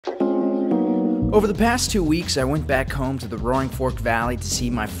Over the past 2 weeks, I went back home to the Roaring Fork Valley to see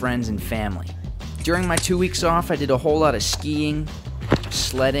my friends and family. During my 2 weeks off, I did a whole lot of skiing,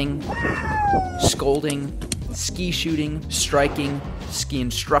 sledding, scolding, ski shooting, striking, ski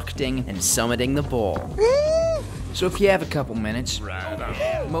instructing, and summiting the bowl. So if you have a couple minutes,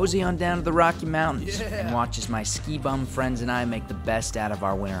 mosey on down to the Rocky Mountains and watch as my ski bum friends and I make the best out of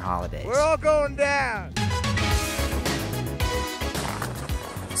our winter holidays. We're all going down.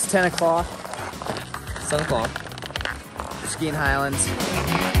 It's 10 o'clock. 7 o'clock. Skiing Highlands.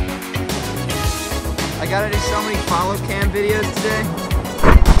 I gotta do so many follow cam videos today.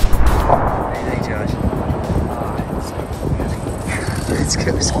 Hey, Josh. Let's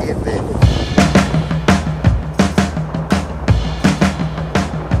go skiing, baby.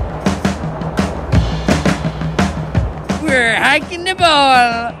 We're hiking the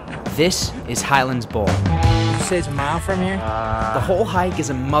bowl. This is Highlands Bowl. Did you say it's a mile from here? The whole hike is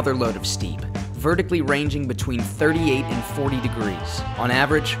a motherload of steep, vertically ranging between 38 and 40 degrees. On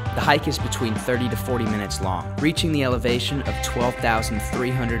average, the hike is between 30 to 40 minutes long, reaching the elevation of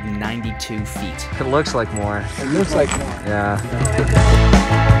 12,392 feet. It looks like more. It looks like more. Yeah.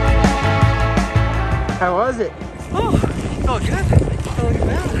 How was it? Oh, good. Oh, look at that.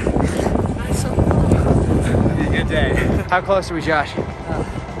 Nice. Good day. How close are we, Josh?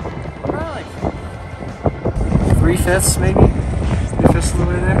 Probably like 3/5 maybe. 3/5 of the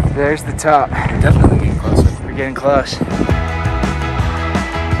way there. There's the top. We're definitely getting closer. We're getting close.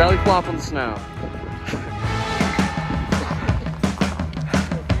 Belly flop on the snow.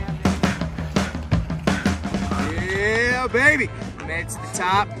 Yeah, baby. We made it to the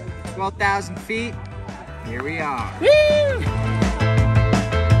top. 12,000 feet. Here we are. Woo!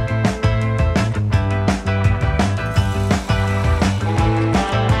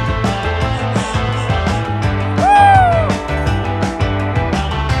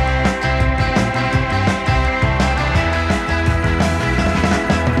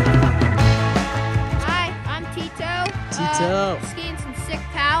 Skiing some sick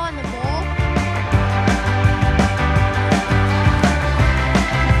pow on the bowl.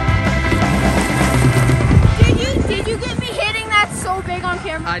 Did you get me hitting that so big on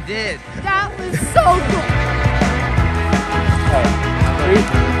camera? I did. That was so cool. 3,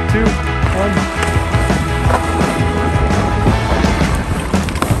 2, 1.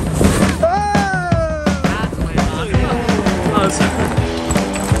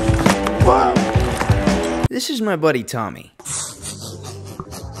 Wow. This is my buddy Tommy.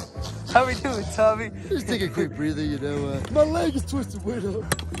 How we doing, Tommy? Just take a quick breather, you know. My leg is twisted, widow.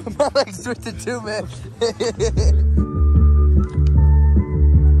 My leg's twisted too, man.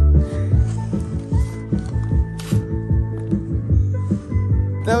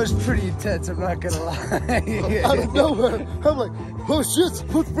 That was pretty intense, I'm not gonna lie. Out of nowhere, I'm like, oh shit,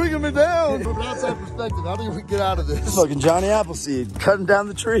 who's bringing me down? From an outside perspective, how do we get out of this? Fucking Johnny Appleseed, cutting down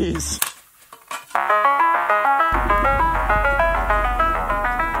the trees.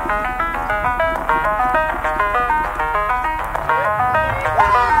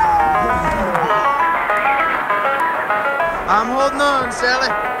 I'm holding on, Sally.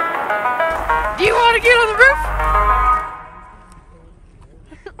 Do you want to get on the roof?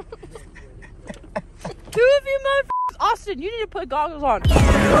 Two of you motherfuckers. Austin, you need to put goggles on. Oh my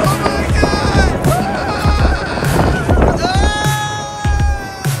God!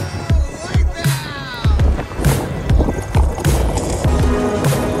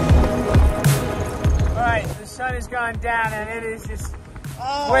 Alright, the sun has gone down and it is just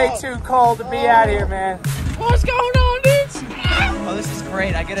way too cold to be out here, man. What's going on, dude? Oh, this is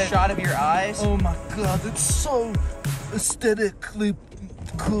great. I get a shot of your eyes. Oh my God, it's so aesthetically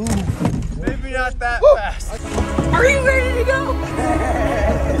cool. Maybe not that fast. Are you ready to go?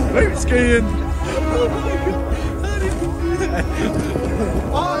 I'm skiing.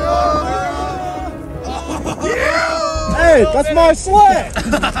 Hey, that's my sled!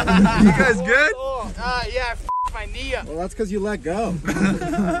 You guys good? Yeah, I f***ed my knee up. Well, that's because you let go. Not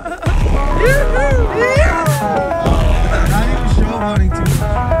even showboating too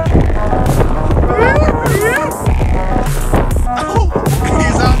much. Oh,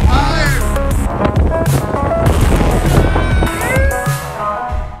 he's on fire!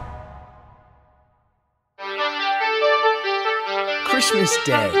 Christmas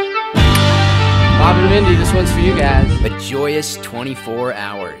Day. Bob and Mindy, this one's for you guys. A joyous 24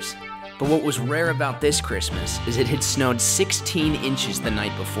 hours. But what was rare about this Christmas is it had snowed 16 inches the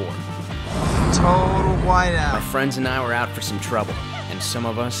night before. Total My whiteout. friends and I were out for some trouble, and some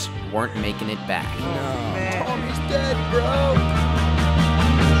of us weren't making it back. Man. Tommy's dead, bro.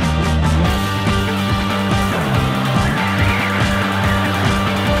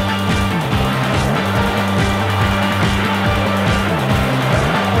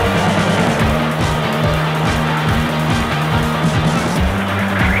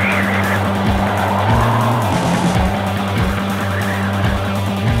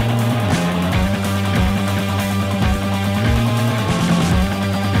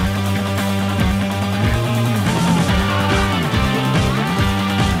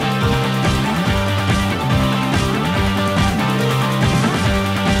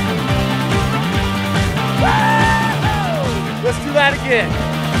 shit.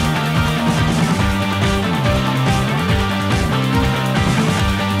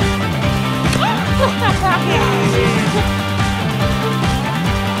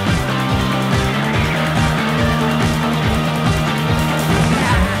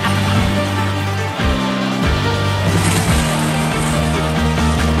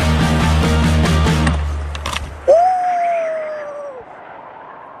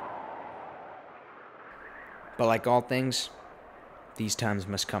 But like all things, these times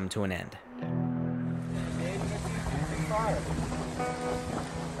must come to an end.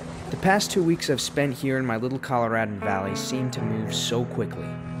 The past 2 weeks I've spent here in my little Coloradan valley seem to move so quickly.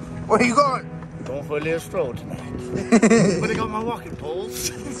 Where are you going? Going for a little stroll tonight. But I got my walking poles.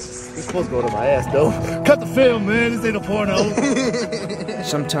 You're supposed to go to my ass, though. Cut the film, man. This ain't a porno.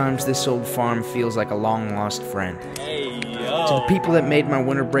 Sometimes this old farm feels like a long-lost friend. Hey, yo. To the people that made my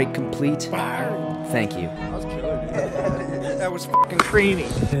winter break complete, thank you. That was fucking creamy.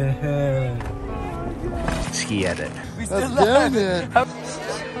 Ski edit. That's down there.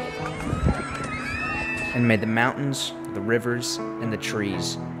 And may the mountains, the rivers, and the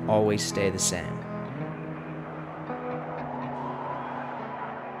trees always stay the same.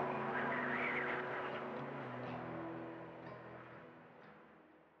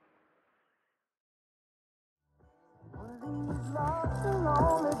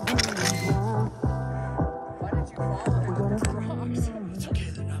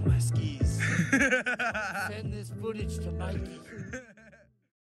 Send this footage to Mikey.